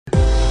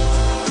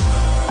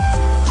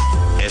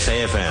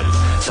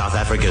SAFM, South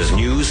Africa's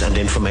news and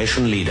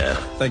information leader.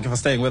 Thank you for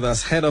staying with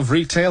us. Head of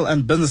Retail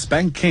and Business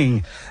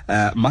Banking,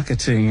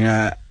 Marketing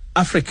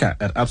Africa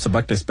at ABSA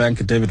Barclays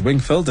Bank, David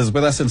Wingfield, is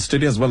with us in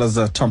studio, as well as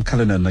Tom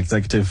Cullinan,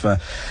 Executive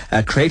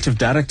Creative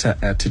Director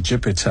at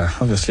Jupiter.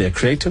 Obviously, a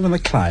creative and a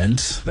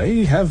client,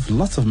 they have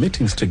lots of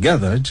meetings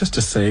together just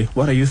to say,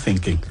 what are you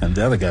thinking? And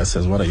the other guy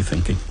says, what are you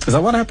thinking? Is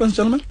that what happens,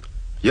 gentlemen?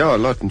 Yeah, a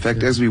lot. In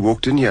fact, as we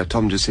walked in here,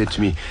 Tom just said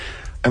to me,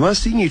 am I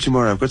seeing you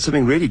tomorrow? I've got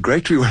something really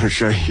great we want to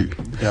show you.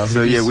 Yeah,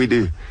 so yeah, we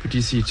do. We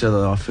do see each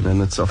other often,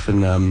 and it's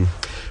often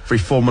very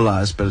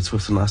formalized, but it's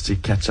also nice to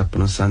catch up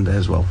on a Sunday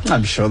as well.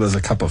 I'm sure there's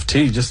a cup of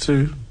tea just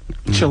to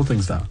chill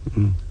things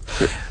down.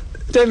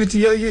 David,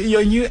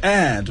 your new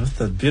ad with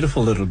the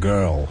beautiful little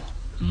girl.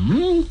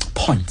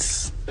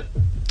 Points.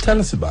 Tell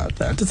us about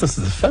that. This is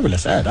a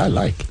fabulous ad. I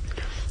like.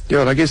 Yeah,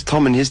 well, I guess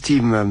Tom and his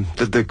team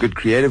did the good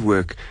creative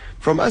work.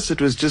 From us,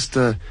 it was just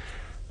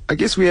I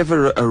guess we have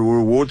a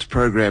rewards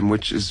program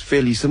which is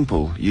fairly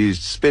simple. You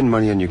spend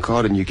money on your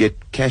card and you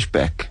get cash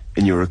back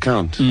in your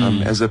account,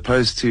 as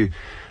opposed to,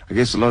 I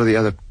guess, a lot of the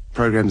other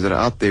programs that are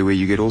out there where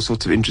you get all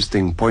sorts of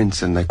interesting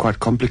points and they're quite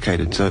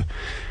complicated. So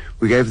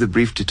we gave the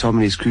brief to Tom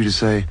and his crew to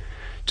say,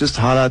 just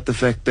highlight the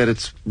fact that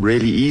it's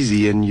really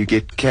easy and you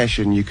get cash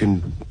and you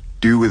can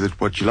do with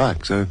it what you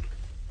like. So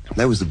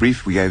that was the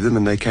brief we gave them,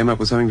 and they came up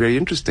with something very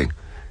interesting.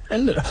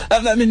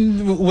 I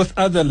mean, with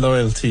other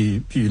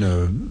loyalty,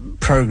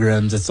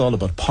 programs, it's all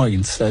about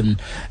points.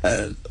 And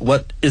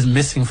what is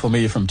missing for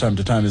me from time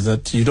to time is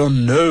that you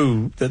don't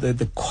know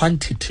the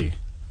quantity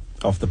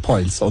of the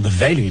points, or the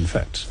value, in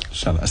fact,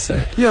 shall I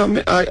say.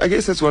 Yeah, I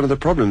guess that's one of the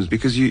problems,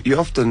 because you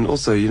often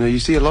also, you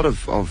see a lot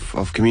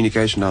of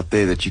communication out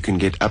there that you can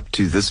get up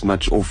to this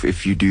much off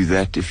if you do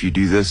that, if you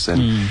do this,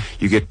 and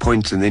you get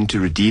points, and then to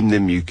redeem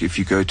them, if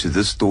you go to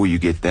this store, you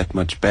get that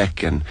much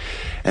back, and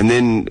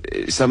then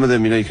some of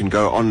them, you can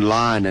go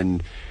online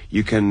and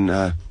you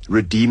can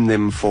redeem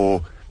them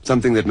for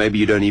something that maybe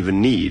you don't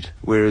even need.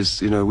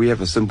 Whereas, we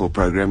have a simple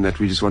program that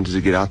we just wanted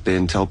to get out there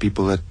and tell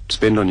people that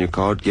spend on your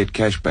card, get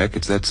cash back.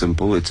 It's that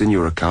simple. It's in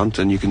your account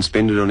and you can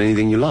spend it on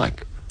anything you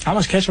like. How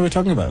much cash are we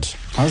talking about?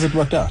 How's it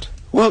worked out?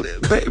 Well,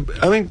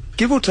 I mean,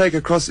 give or take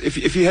across,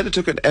 if you had to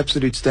take an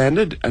absolute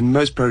standard, and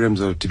most programs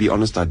are, to be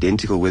honest,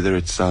 identical, whether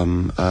it's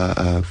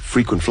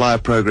frequent flyer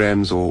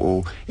programs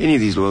or any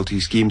of these loyalty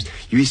schemes,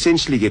 you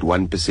essentially get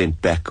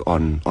 1% back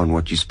on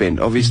what you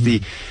spend.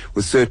 Obviously,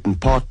 with certain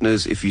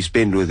partners, if you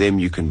spend with them,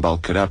 you can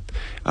bulk it up.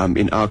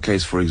 In our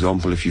case, for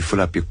example, if you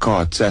fill up your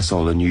car at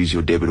Sasol and use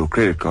your debit or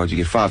credit card, you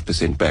get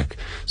 5% back.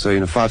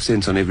 So, 5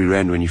 cents on every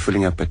rand when you're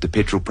filling up at the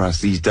petrol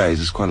price these days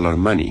is quite a lot of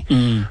money.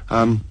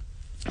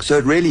 So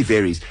it really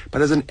varies,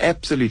 but as an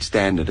absolute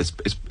standard,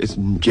 it's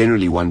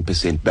generally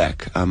 1%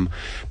 back.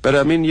 But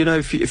I mean,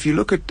 if you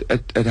look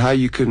at how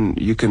you can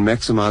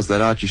maximize that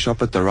out, you shop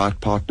at the right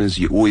partners,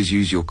 you always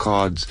use your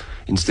cards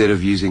instead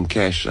of using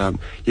cash.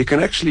 You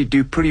can actually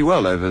do pretty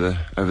well over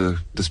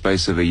the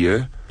space of a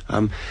year.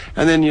 And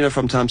then,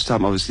 from time to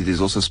time, obviously,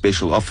 there's also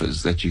special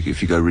offers that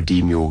if you go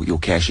redeem your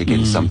cash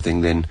against something,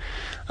 then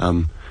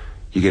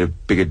you get a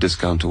bigger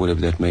discount or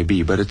whatever that may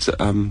be. But it's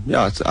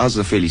ours is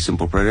a fairly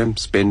simple program.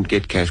 Spend,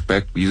 get cash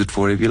back, use it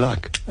for whatever you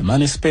like. A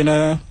money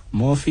spinner,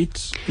 more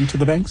feet into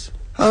the banks?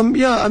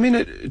 Yeah, I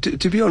mean,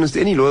 to be honest,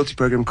 any loyalty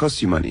program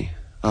costs you money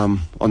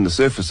on the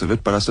surface of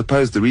it. But I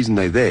suppose the reason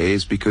they're there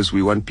is because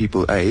we want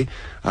people, A,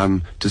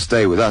 to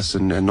stay with us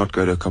and not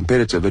go to a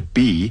competitor, but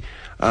B,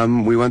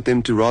 we want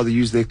them to rather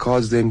use their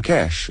cards than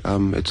cash.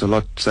 It's a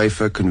lot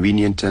safer,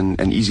 convenient,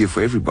 and easier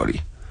for everybody.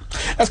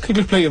 Let's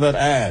quickly play that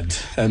ad,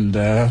 and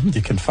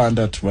you can find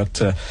out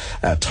what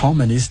Tom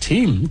and his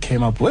team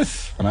came up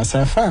with on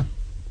SAFM,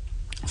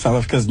 South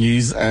Africa's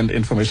news and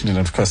information. And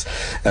of course,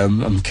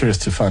 I'm curious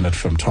to find out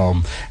from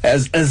Tom,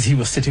 as he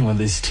was sitting with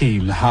his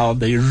team, how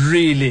they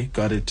really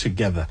got it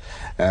together.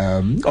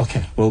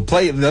 Okay, we'll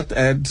play that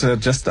ad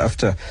just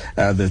after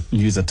the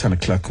news at 10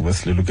 o'clock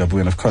with Lulu Gabu.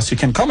 And of course, you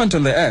can comment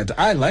on the ad.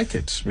 I like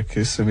it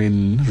because,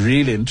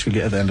 really and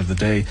truly, at the end of the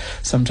day,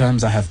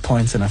 sometimes I have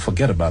points and I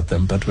forget about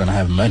them. But when I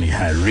have money,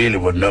 I really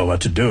would know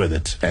what to do with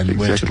it and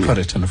where to put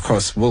it. And of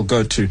course, we'll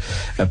go to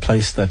a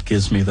place that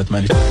gives me that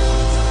money.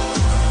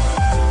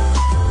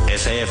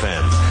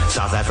 SAFM,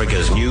 South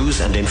Africa's news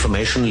and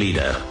information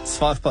leader. It's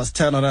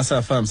 10:05 on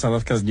SAFM, South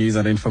Africa's news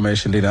and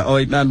information leader.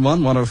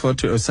 0891 104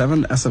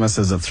 207,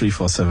 SMS at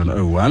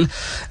 34701.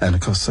 And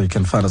of course, so you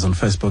can find us on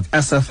Facebook,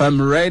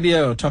 SFM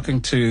Radio,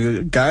 talking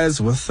to guys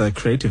with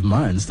creative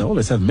minds. They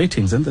always have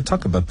meetings and they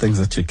talk about things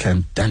that you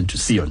can tend to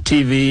see on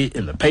TV,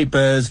 in the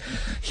papers,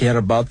 hear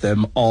about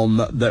them on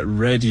the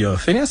radio.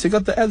 Phineas, you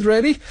got the ad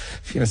ready?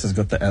 Phineas has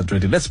got the ad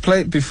ready. Let's play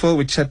it before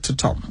we chat to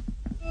Tom.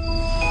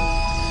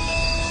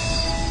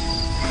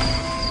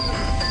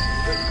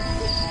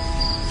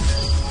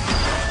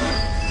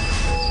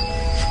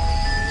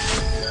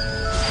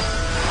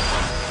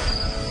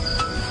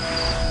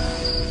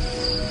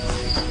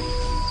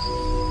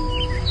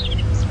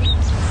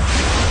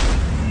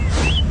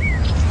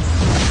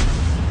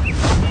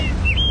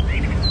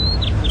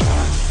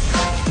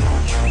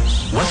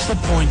 What's the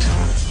point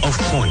of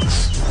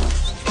points?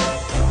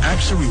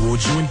 ABSA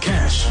rewards you in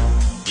cash.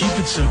 Keep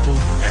it simple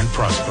and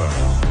prosper.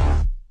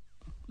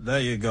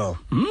 There you go.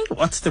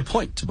 What's the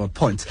point about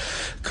points?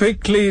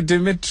 Quickly,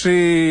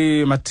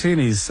 Dimitri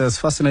Martinez says,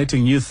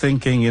 fascinating new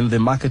thinking in the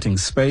marketing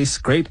space.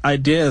 Great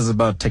ideas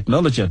about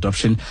technology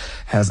adoption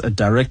has a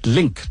direct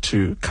link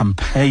to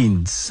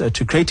campaigns,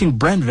 to creating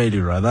brand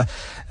value rather.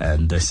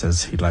 And he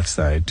says he likes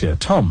the idea.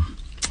 Tom,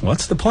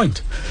 what's the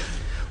point?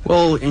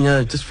 Well,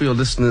 just for your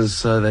listeners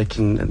so they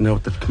can know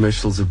what the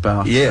commercial's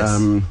about.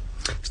 Yes.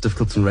 It's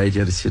difficult on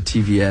radio to see a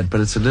TV ad,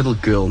 but it's a little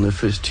girl and her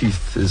first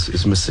tooth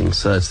is missing.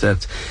 So it's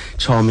that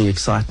charming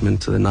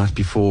excitement the night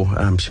before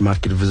she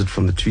might get a visit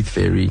from the tooth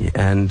fairy,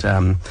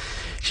 and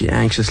she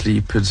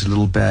anxiously puts a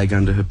little bag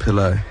under her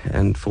pillow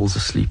and falls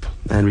asleep.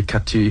 And we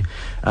cut to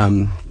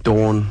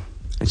dawn,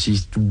 and she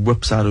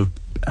whips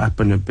up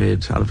in her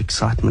bed out of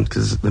excitement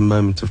because the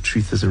moment of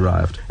truth has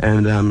arrived.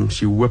 And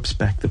she whips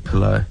back the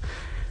pillow.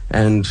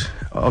 And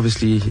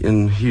obviously,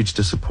 in huge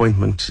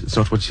disappointment, it's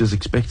not what she was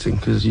expecting,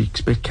 because you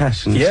expect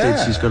cash. And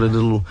instead, she's got a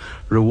little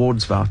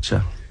rewards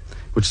voucher,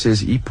 which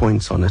says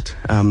E-points on it,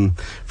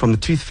 from the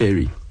Tooth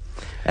Fairy.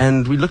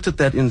 And we looked at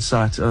that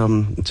insight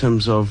in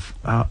terms of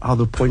how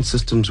the point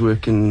systems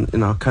work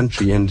in our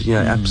country. And,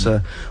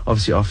 ABSA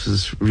obviously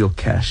offers real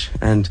cash.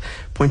 And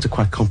points are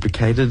quite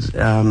complicated.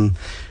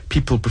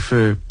 People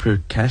prefer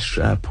per cash.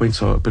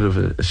 Points are a bit of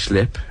a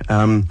schlep.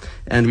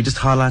 And we just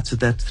highlighted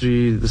that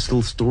through this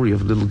little story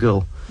of a little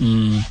girl.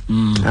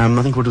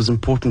 I think what was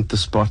important to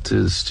spot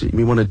is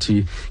we wanted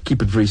to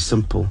keep it very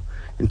simple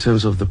in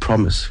terms of the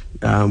promise.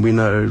 We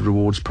know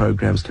rewards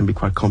programs can be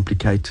quite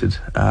complicated.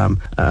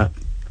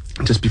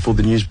 Just before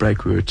the news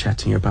break, we were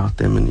chatting about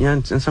them,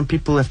 and some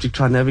people have to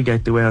try and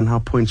navigate their way on how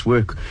points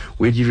work.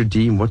 Where do you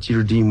redeem? What do you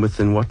redeem with,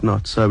 and what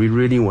not? So we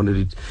really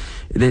wanted to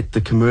let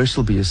the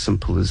commercial be as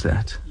simple as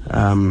that,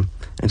 and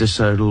just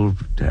so it'll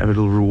have a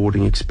little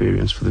rewarding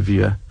experience for the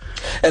viewer.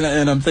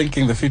 And I'm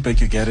thinking the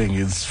feedback you're getting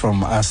is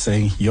from us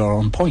saying you're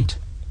on point.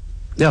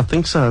 Yeah, I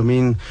think so. I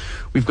mean,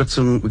 we got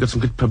some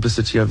good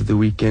publicity over the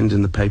weekend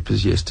in the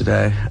papers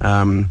yesterday.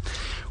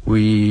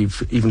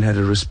 We've even had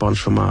a response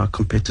from our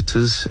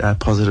competitors, a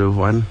positive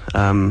one.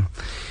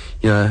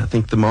 I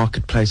think the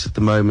marketplace at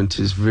the moment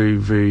is very,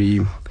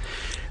 very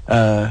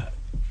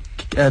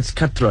it's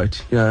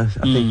cutthroat. I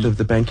think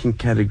the banking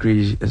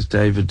category, as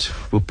David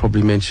will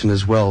probably mention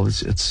as well,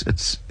 it's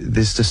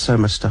there's just so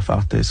much stuff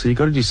out there. So you've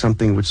got to do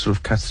something which sort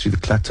of cuts through the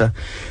clutter.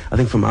 I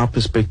think from our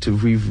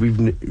perspective, we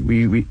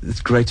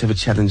it's great to have a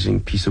challenging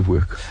piece of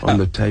work on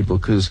the table,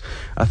 because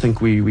I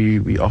think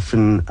we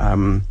often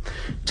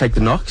take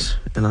the knocks,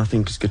 and I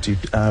think it's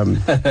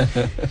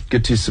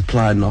good to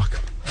supply a knock.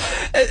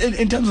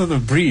 In terms of the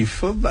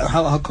brief,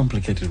 how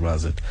complicated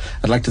was it?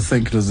 I'd like to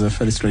think it was a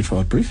fairly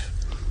straightforward brief.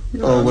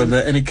 Or were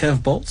there any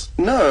curveballs?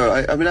 No,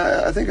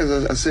 I think,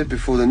 as I said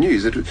before the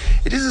news, it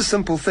is a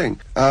simple thing.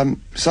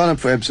 Sign up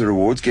for ABSA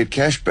Rewards, get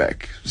cash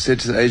back. Said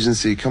to the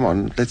agency, come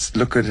on, let's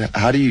look at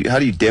how do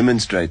you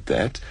demonstrate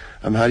that?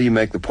 How do you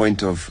make the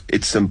point of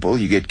it's simple,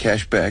 you get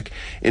cash back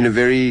in a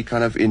very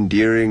kind of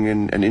endearing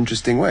and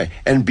interesting way,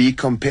 and be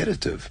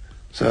competitive.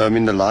 So,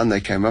 the line they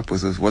came up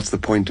with was, what's the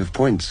point of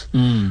points?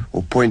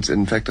 Or points,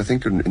 in fact, I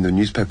think in the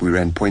newspaper we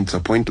ran, points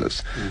are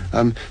pointless.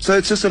 So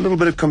it's just a little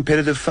bit of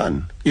competitive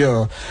fun.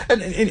 Yeah.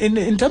 And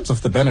in terms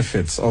of the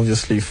benefits,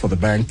 obviously, for the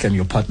bank and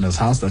your partners,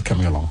 how's that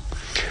coming along?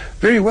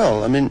 Very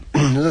well.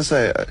 As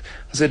I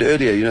said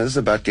earlier, this is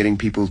about getting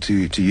people to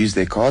use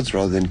their cards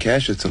rather than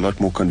cash. It's a lot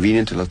more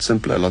convenient, a lot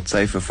simpler, a lot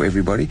safer for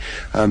everybody.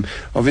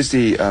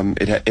 Obviously,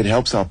 it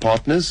helps our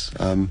partners.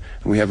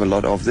 We have a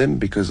lot of them,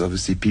 because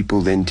obviously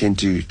people then tend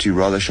to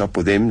rather shop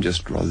with them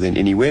just rather than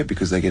anywhere,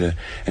 because they get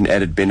an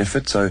added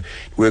benefit. So it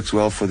works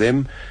well for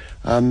them.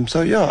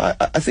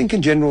 I think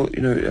in general,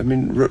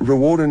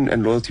 reward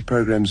and loyalty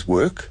programs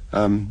work.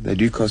 They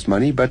do cost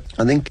money, but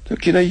I think,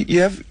 look,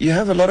 you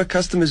have a lot of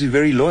customers who are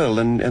very loyal,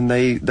 and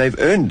they've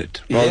earned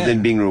it rather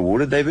than being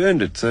rewarded. They've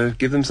earned it, so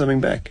give them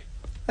something back.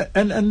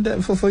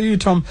 And for you,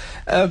 Tom,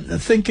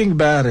 thinking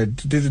about it,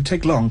 did it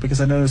take long? Because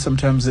I know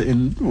sometimes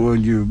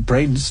when you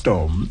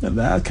brainstorm,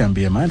 that can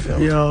be a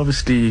minefield. Yeah,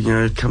 obviously,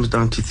 it comes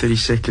down to 30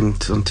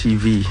 seconds on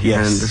TV,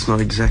 and it's not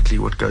exactly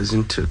what goes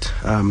into it.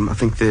 I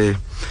think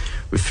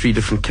with 3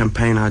 different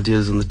campaign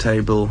ideas on the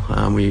table.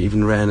 We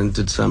even ran and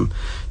did some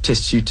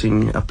test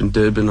shooting up in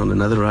Durban on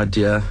another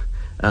idea.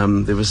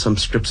 There were some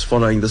scripts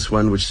following this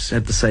one which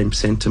had the same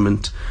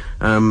sentiment.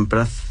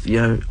 But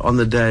on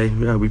the day,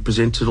 we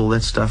presented all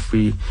that stuff.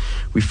 We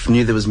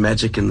knew there was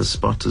magic in the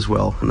spot as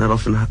well, and that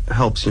often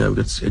helps. We've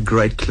got a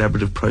great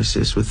collaborative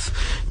process with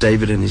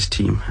David and his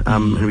team,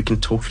 and we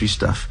can talk through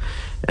stuff.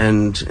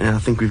 And I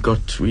think we're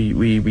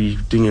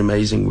doing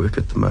amazing work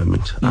at the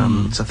moment.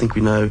 So I think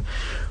we know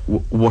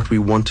what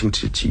we're wanting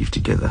to achieve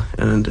together,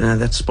 and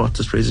that spot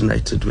has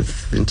resonated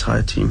with the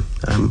entire team,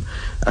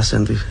 us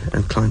and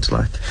clients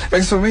alike.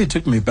 Because for me, it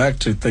took me back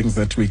to things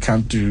that we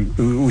can't do.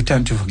 We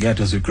tend to forget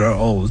as we grow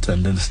old,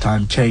 and as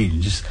time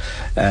changes,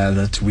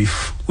 that we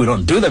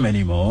don't do them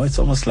anymore. It's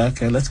almost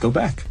like let's go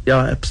back. Yeah,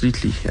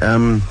 absolutely.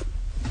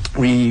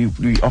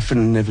 We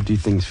often never do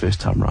things first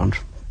time round.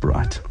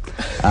 bright.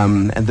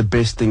 And the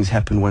best things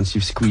happen once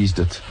you've squeezed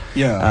it.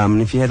 Yeah.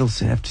 If you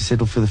also have to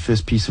settle for the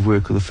first piece of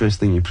work or the first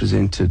thing you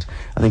presented,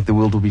 I think the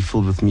world will be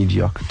filled with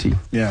mediocrity.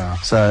 Yeah.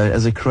 So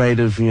as a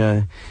creative,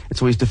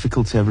 it's always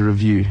difficult to have a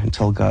review and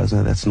tell guys,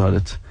 no, that's not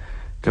it.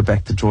 Go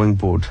back to drawing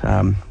board.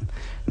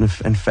 And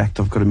in fact,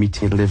 I've got a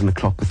meeting at 11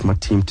 o'clock with my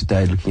team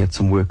today looking at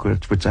some work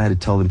which I had to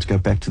tell them to go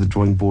back to the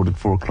drawing board at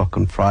 4 o'clock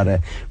on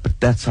Friday. But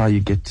that's how you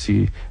get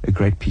to a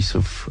great piece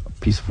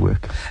of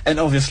work. And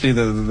obviously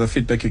the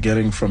feedback you're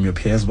getting from your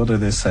peers, what are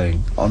they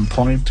saying? On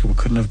point? We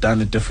couldn't have done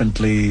it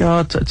differently?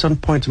 Yeah, it's on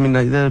point. I mean,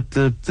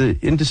 the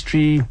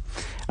industry,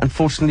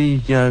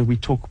 unfortunately, we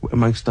talk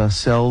amongst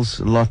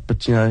ourselves a lot,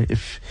 but,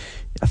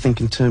 I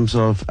think in terms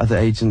of other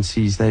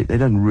agencies, they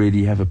don't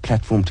really have a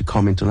platform to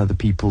comment on other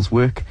people's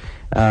work.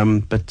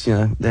 But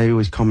they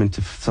always comment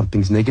if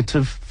something's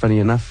negative. Funny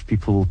enough,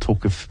 people will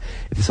talk if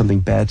there's something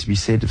bad to be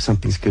said. If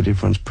something's good,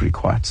 everyone's pretty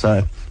quiet.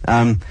 So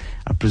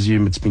I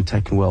presume it's been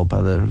taken well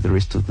by the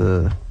rest of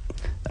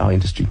our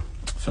industry.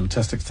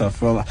 Fantastic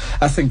stuff. Well,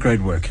 I think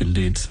great work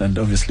indeed, and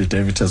obviously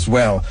David as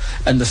well,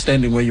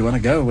 understanding where you want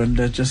to go and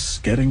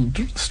just getting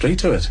straight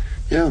to it.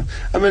 Yeah,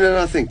 I mean, and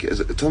I think,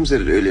 as Tom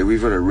said it earlier,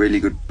 we've got a really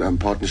good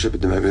partnership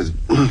at the moment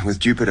with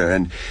Jupiter,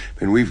 and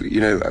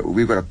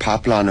we've got a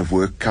pipeline of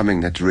work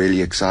coming that's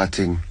really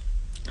exciting.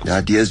 The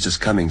ideas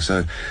just coming,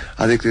 so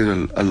I think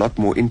there's a lot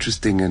more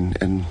interesting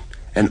and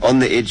on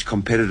the edge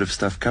competitive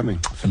stuff coming.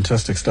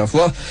 Fantastic stuff.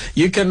 Well,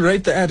 you can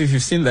rate the ad if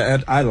you've seen the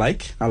ad. I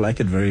like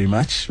it very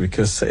much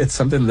because it's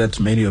something that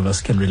many of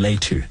us can relate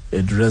to.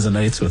 It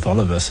resonates with all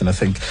of us, and I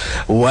think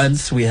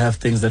once we have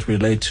things that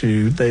relate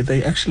to,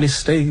 they actually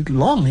stay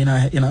long in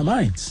our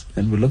minds,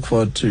 and we look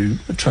forward to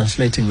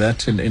translating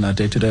that in our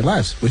day-to-day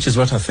lives, which is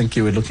what I think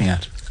you were looking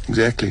at.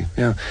 Exactly,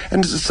 yeah.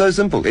 And it's so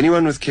simple.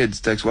 Anyone with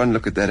kids takes one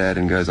look at that ad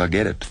and goes, I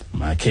get it.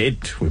 My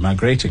kid, we're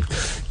migrating.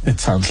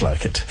 It sounds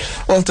like it.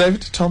 Well,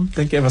 David, Tom,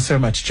 thank you ever so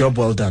much. Job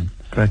well done.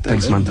 Great,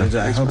 thanks,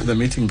 Manta. I hope the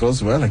meeting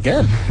goes well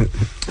again.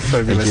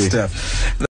 Fabulous stuff.